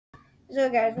So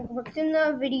guys, welcome back to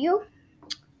the video.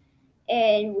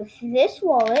 And with this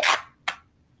wallet,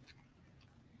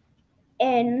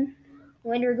 and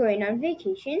when we're going on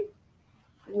vacation,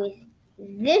 with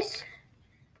this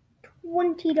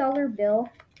 $20 bill,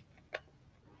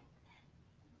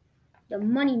 the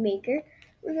money maker,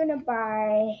 we're gonna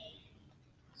buy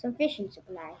some fishing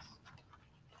supplies.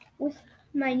 With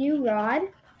my new rod,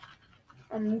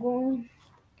 I'm going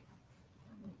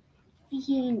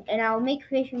fishing, and I'll make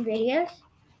fishing videos.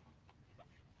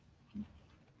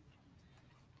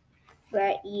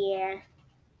 But yeah.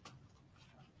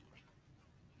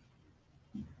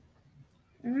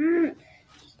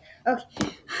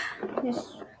 Okay.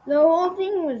 The whole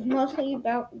thing was mostly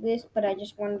about this, but I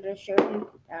just wanted to show you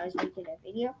that I was making a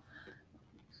video.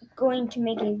 I'm going to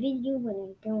make a video when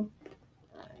I go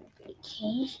on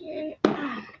vacation.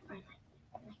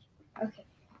 Okay.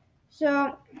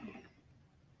 So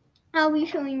I'll be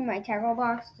showing you my tackle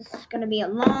box. This is gonna be a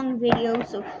long video,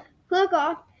 so click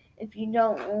off if you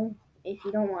don't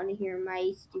want to hear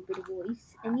my stupid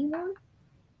voice anymore.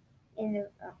 And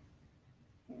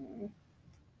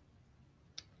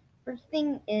first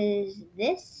thing is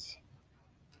this.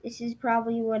 This is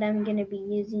probably what I'm gonna be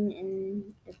using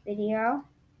in the video.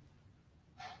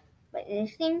 But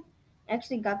this thing, I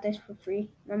actually got this for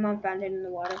free. My mom found it in the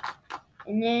water.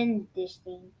 And then this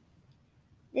thing.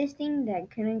 This thing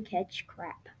that couldn't catch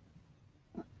crap.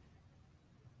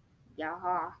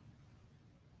 Yaha.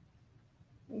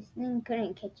 This thing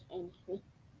couldn't catch anything.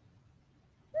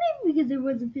 Maybe because there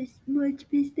wasn't much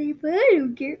fish there, but I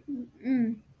don't care.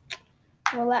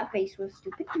 Well, that face was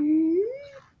stupid. Why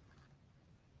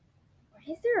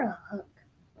is there a hook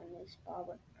on this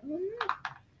bobber? I don't know.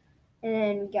 And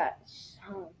then we got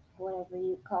some, whatever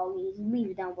you call these.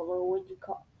 Leave it down below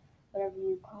whatever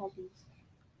you call these.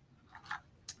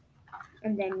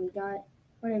 And then we got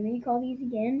whatever you call these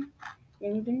again.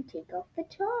 Then we're going to take off the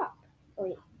top. Oh,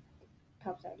 wait.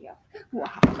 Top's already off.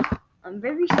 Wow. I'm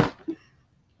very stupid.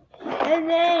 And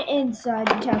then inside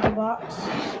the tackle box,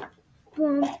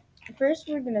 boom. First,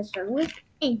 we're going to start with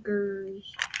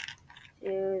anchors. So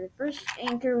the first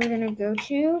anchor we're going to go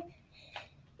to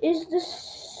is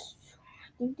this.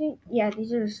 Yeah,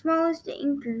 these are the smallest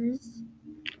anchors.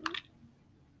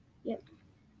 Yep.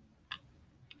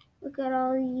 Look at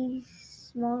all these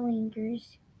small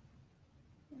anchors.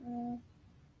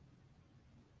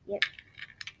 Yep.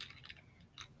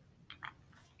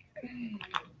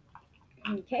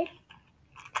 Okay.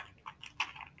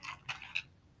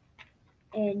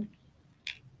 And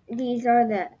these are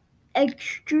the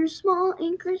extra small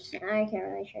anchors. I can't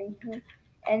really show you.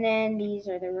 And then these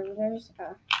are the regulars.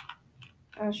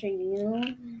 I'll show you.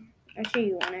 I'll show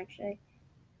you one actually.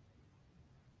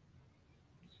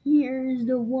 Here's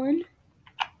the one.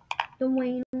 The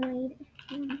Wayne Wade.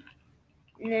 And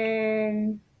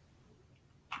then,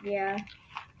 yeah.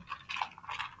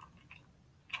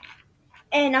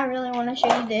 And I really want to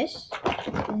show you this.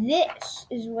 This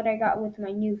is what I got with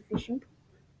my new fishing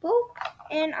pole.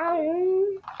 And I'll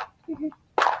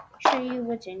show you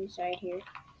what's inside here.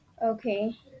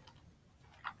 Okay.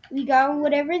 We got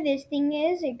whatever this thing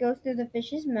is. It goes through the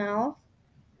fish's mouth.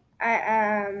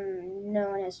 No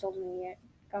one has told me yet.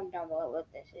 Comment down below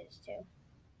what this is too.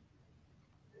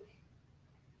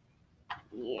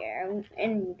 Yeah,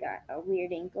 and we got a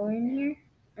weird ankle in here.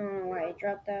 I don't know why I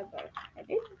dropped that, but I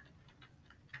did.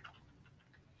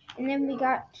 And then we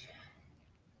got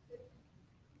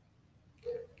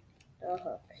the hooks.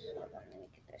 Hold on, let me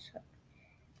get this hook.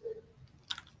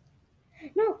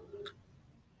 No!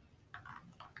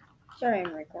 Sorry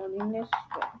I'm recording this,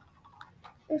 but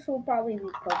this will probably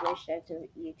be published as a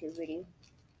YouTube video.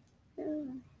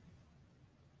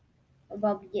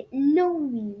 About getting no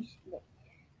views, but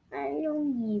I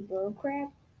don't give a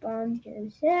crap. I'm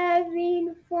just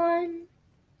having fun.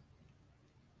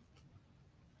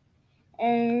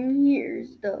 And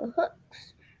here's the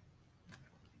hooks.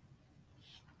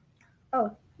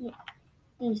 Oh, yeah,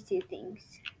 these two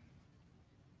things.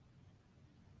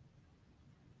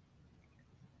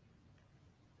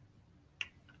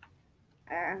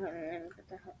 Hold on, let me put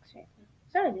the hooks right now.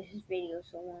 Sorry this video is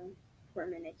so long, 4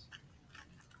 minutes.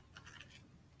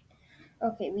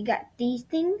 Okay, we got these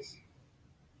things.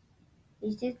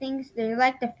 These two things, they're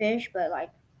like the fish, but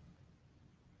like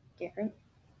different.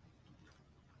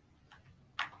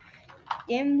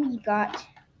 Then we got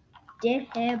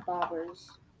deadhead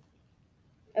bobbers.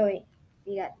 Oh wait,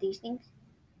 we got these things.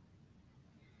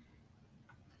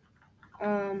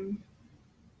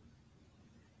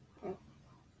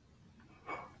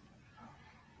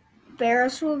 Barrel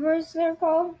swivelers they're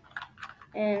called.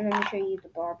 And let me show you the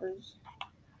bobbers.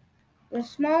 The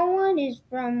small one is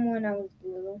from when I was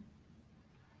little.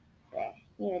 But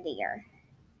here they are.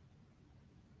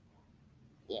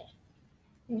 Yeah,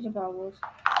 here's the bubbles.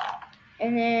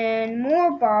 And then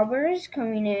more bobbers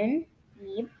coming in.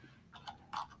 Yep.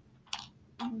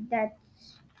 And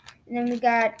then we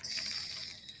got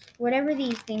whatever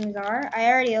these things are. I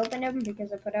already opened them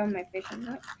because I put on my fishing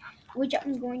net, which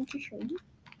I'm going to show you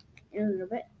in a little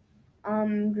bit.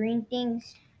 Green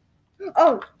things.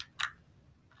 Oh,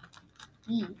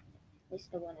 this is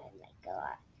the one I like a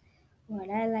lot. What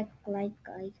I like,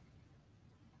 guys,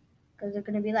 because they're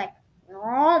gonna be like, oh,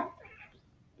 I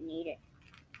need it.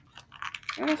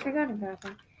 I almost forgot about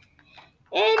that.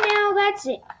 And now that's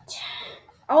it.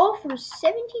 All for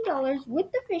 $17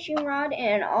 with the fishing rod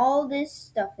and all this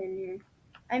stuff in here.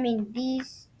 I mean,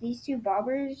 these two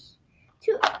bobbers,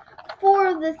 four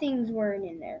of the things weren't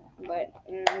in there, but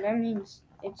that means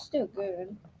it's still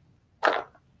good.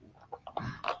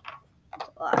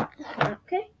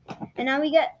 Okay, and now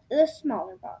we got the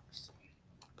smaller box.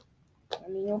 Let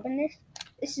me open this.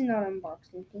 This is not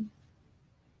unboxing thing.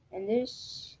 And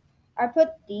this, I put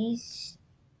these.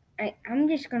 I'm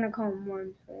just gonna call them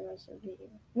worms for the rest of the video,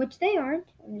 which they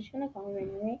aren't. I'm just gonna call them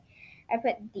anyway. I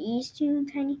put these two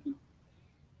tiny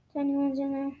ones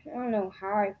in there. I don't know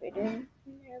how I fit in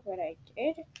there, but I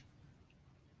did.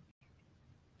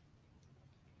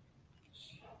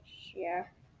 Yeah,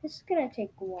 this is gonna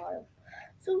take a while,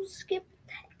 so skip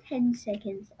 10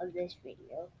 seconds of this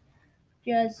video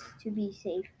just to be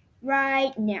safe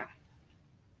right now.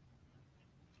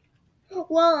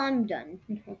 Well, I'm done.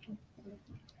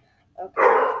 Okay,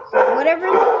 so whatever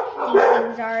these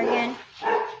things are again,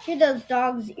 hear those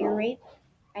dogs ear rape.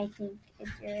 I think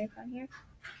it's ear rape on here.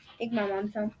 I think my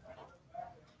mom's home.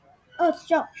 Oh, it's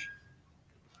Josh.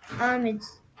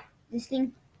 It's this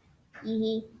thing.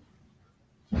 The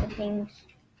things.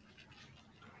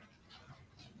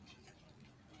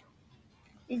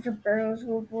 These are barrels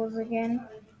whooples again.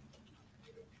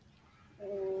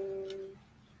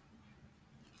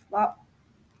 Lot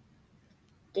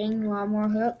more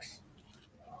hooks.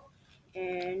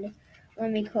 And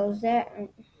let me close that.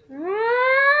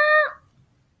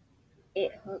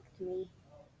 It hooked me.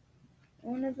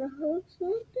 One of the hooks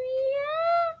hooked me.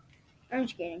 I'm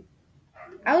just kidding.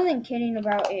 I wasn't kidding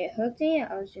about it hooked me.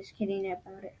 I was just kidding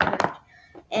about it hooked.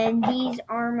 And these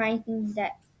are my things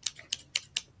that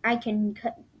I can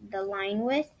cut the line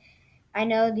with. I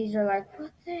know these are like,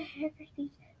 what the heck are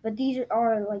these? But these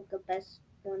are like the best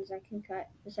ones I can cut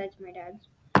besides my dad's,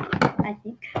 I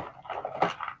think.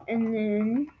 And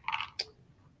then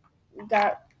we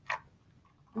got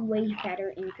way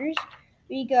fatter anchors.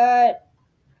 We got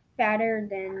fatter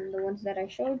than the ones that I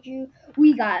showed you.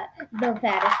 We got the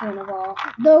fattest one of all,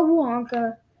 the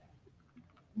Wonka,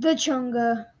 the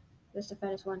Chunga. That's the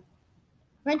fattest one.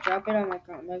 If I drop it on my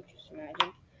comic, just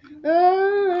imagine.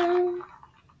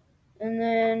 And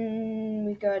then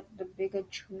we got the bigger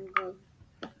Chunga.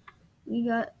 We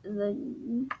got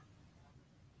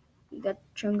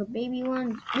Chunga baby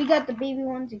ones. We got the baby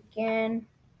ones again.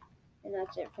 And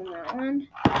that's it from that one.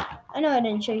 I know I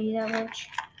didn't show you that much.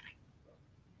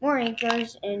 More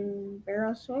anchors and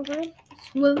barrel swivels.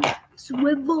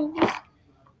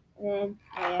 And then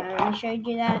I already showed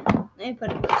you that. I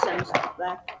put some stuff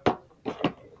back.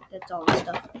 That's all the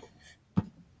stuff.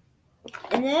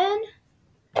 And then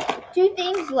 2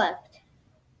 things left.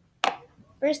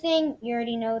 First thing, you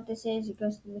already know what this is. It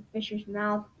goes to the fisher's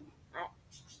mouth.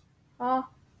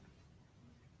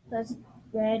 That's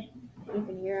red. You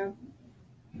can hear him.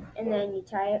 And then you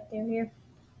tie it through here.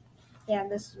 Yeah,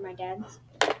 this is my dad's.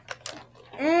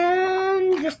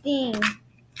 And this thing.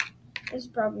 This is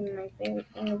probably my favorite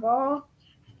thing of all.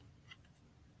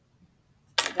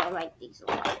 I like these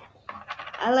a lot.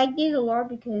 I like these a lot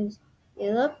because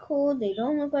they look cool. They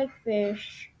don't look like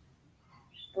fish.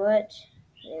 But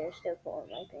they're still cool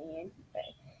in my opinion. But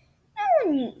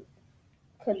no one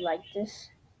could like this.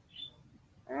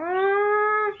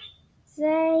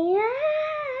 Say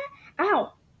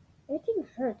ow! Everything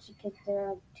hurts because there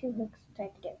are 2 hooks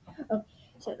tied together. Okay,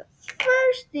 so the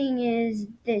first thing is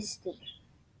this thing.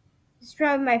 This is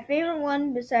probably my favorite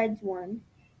one besides one.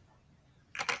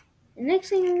 The next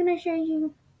thing I'm gonna show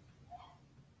you.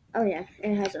 Oh yeah,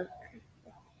 it has a.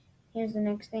 Here's the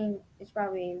next thing. It's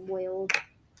probably way old.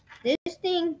 This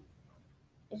thing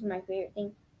is my favorite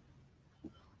thing.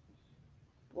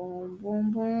 Boom,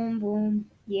 boom, boom, boom.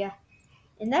 Yeah.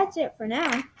 And that's it for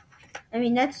now. I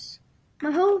mean, that's my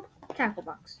whole tackle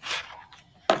box.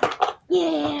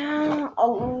 Yeah,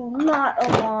 not a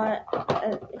lot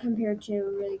compared to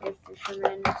really good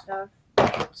fishermen and stuff.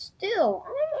 But still,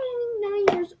 I'm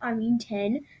 9 years.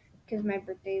 10, because my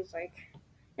birthday is like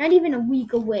not even a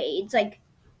week away. It's like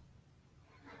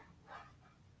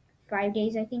 5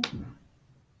 days, I think.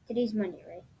 Today's Monday,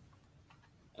 right?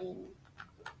 And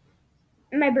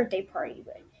my birthday party,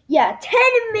 but yeah, 10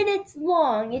 minutes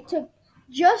long. It took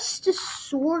just to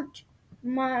sort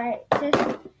my,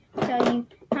 just tell you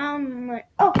how much,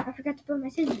 oh, I forgot to put my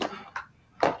scissors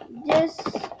in.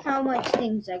 Just how much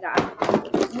things I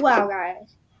got. Wow,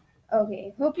 guys.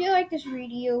 Okay, hope you like this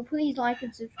video. Please like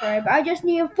and subscribe. I just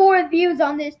need 4 views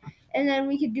on this, and then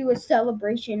we could do a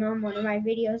celebration on one of my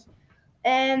videos.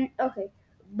 And, okay,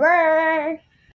 bye.